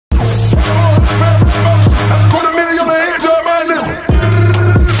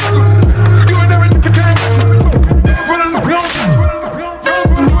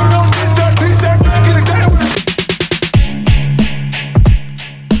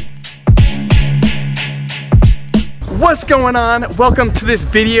What's going on? Welcome to this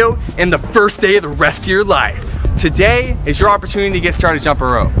video and the first day of the rest of your life. Today is your opportunity to get started jumping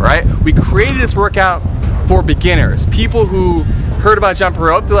rope, right? We created this workout for beginners. People who heard about jumping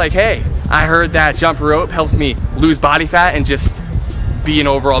rope, they're like, hey, I heard that jumping rope helps me lose body fat and just be an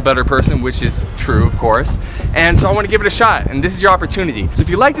overall better person, which is true, of course. And so I want to give it a shot, and this is your opportunity. So if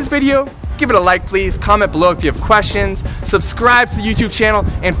you like this video, give it a like, please. Comment below if you have questions. Subscribe to the YouTube channel.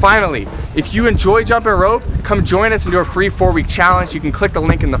 And finally, if you enjoy jumping rope, come join us and do a free 4-week challenge. You can click the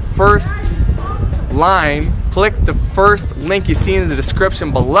link in the first line. Click the first link you see in the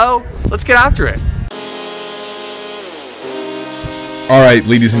description below. Let's get after it. Alright,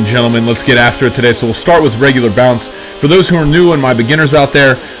 ladies and gentlemen, let's get after it today. So we'll start with regular bounce. For those who are new and my beginners out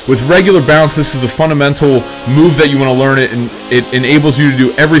there, with regular bounce, this is a fundamental move that you want to learn it, and it enables you to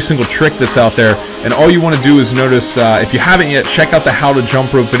do every single trick that's out there. And all you want to do is notice, if you haven't yet, check out the how to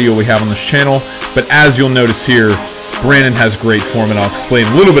jump rope video we have on this channel. But as you'll notice here, Brandon has great form, and I'll explain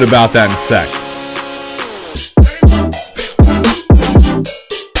a little bit about that in a sec.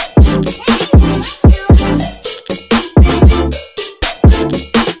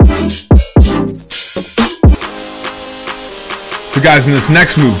 So guys, in this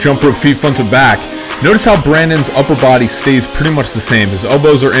next move, jump rope feet front to back, notice how Brandon's upper body stays pretty much the same. His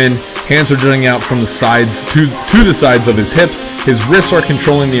elbows are in, hands are jutting out from the sides to the sides of his hips. His wrists are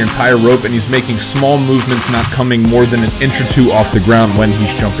controlling the entire rope, and he's making small movements, not coming more than an inch or two off the ground when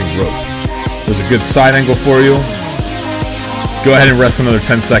he's jumping rope. There's a good side angle for you. Go ahead and rest another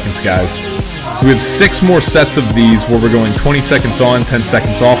 10 seconds, guys. So we have 6 more sets of these where we're going 20 seconds on, 10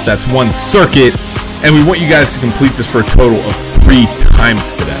 seconds off. That's one circuit. And we want you guys to complete this for a total of 3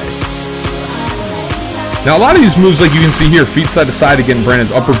 times today. Now a lot of these moves, like you can see here, feet side to side, again, Brandon's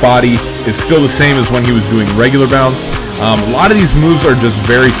upper body is still the same as when he was doing regular bounce. A lot of these moves are just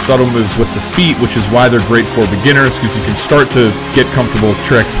very subtle moves with the feet, which is why they're great for beginners, because you can start to get comfortable with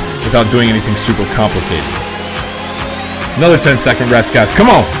tricks without doing anything super complicated. Another 10-second rest, guys. Come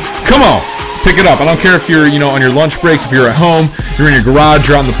on, come on. Pick it up. I don't care if you're, on your lunch break, if you're at home, you're in your garage,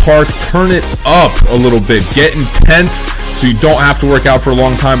 you're out in the park, turn it up a little bit. Get intense so you don't have to work out for a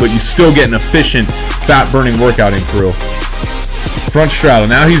long time, but you still get an efficient fat-burning workout in, crew. Front straddle.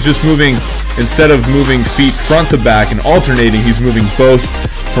 Now he's just moving, instead of moving feet front to back and alternating, he's moving both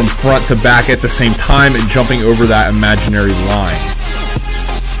from front to back at the same time and jumping over that imaginary line.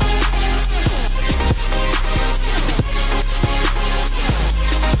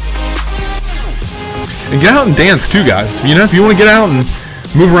 And get out and dance too, guys. If you want to get out and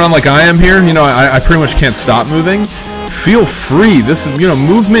move around like I am here, I pretty much can't stop moving. Feel free. This is,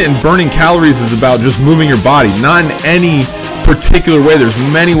 movement and burning calories is about just moving your body, not in any particular way. There's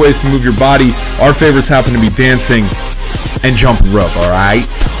many ways to move your body. Our favorites happen to be dancing and jumping rope, all right?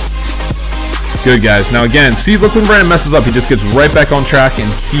 Good, guys. Now again, see, look when Brandon messes up. He just gets right back on track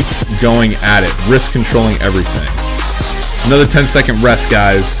and keeps going at it, wrist controlling everything. Another 10-second rest,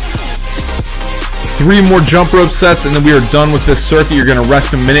 guys. 3 more jump rope sets, and then we are done with this circuit. You're going to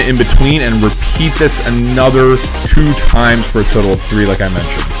rest a minute in between and repeat this another 2 times for a total of 3, like I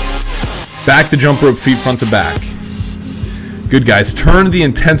mentioned. Back to jump rope, feet front to back. Good, guys. Turn the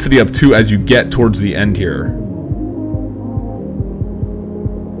intensity up too as you get towards the end here.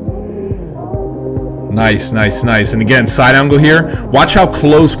 Nice, nice, nice. And again, side angle here. Watch how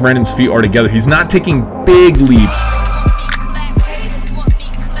close Brandon's feet are together. He's not taking big leaps.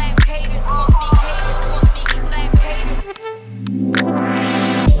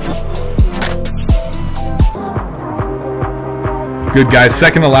 Good, guys.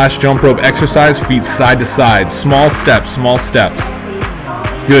 Second to last jump rope exercise, feet side to side. Small steps, small steps.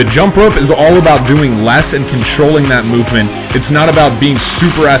 Good. Jump rope is all about doing less and controlling that movement. It's not about being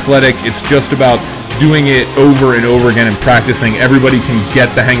super athletic. It's just about doing it over and over again and practicing. Everybody can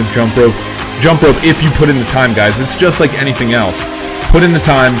get the hang of jump rope. Jump rope if you put in the time, guys. It's just like anything else. Put in the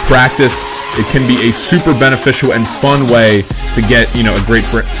time, practice. It can be a super beneficial and fun way to get, a great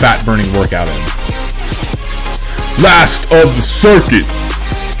fat burning workout in. Last of the circuit.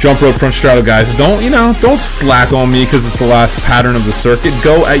 Jump rope front straddle, guys. Don't slack on me because it's the last pattern of the circuit.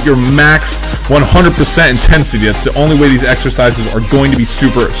 Go at your max 100% intensity. That's the only way these exercises are going to be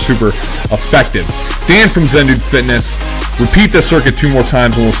super, super effective. Dan from Zen Dude Fitness. Repeat the circuit 2 more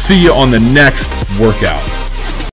times, and we'll see you on the next workout.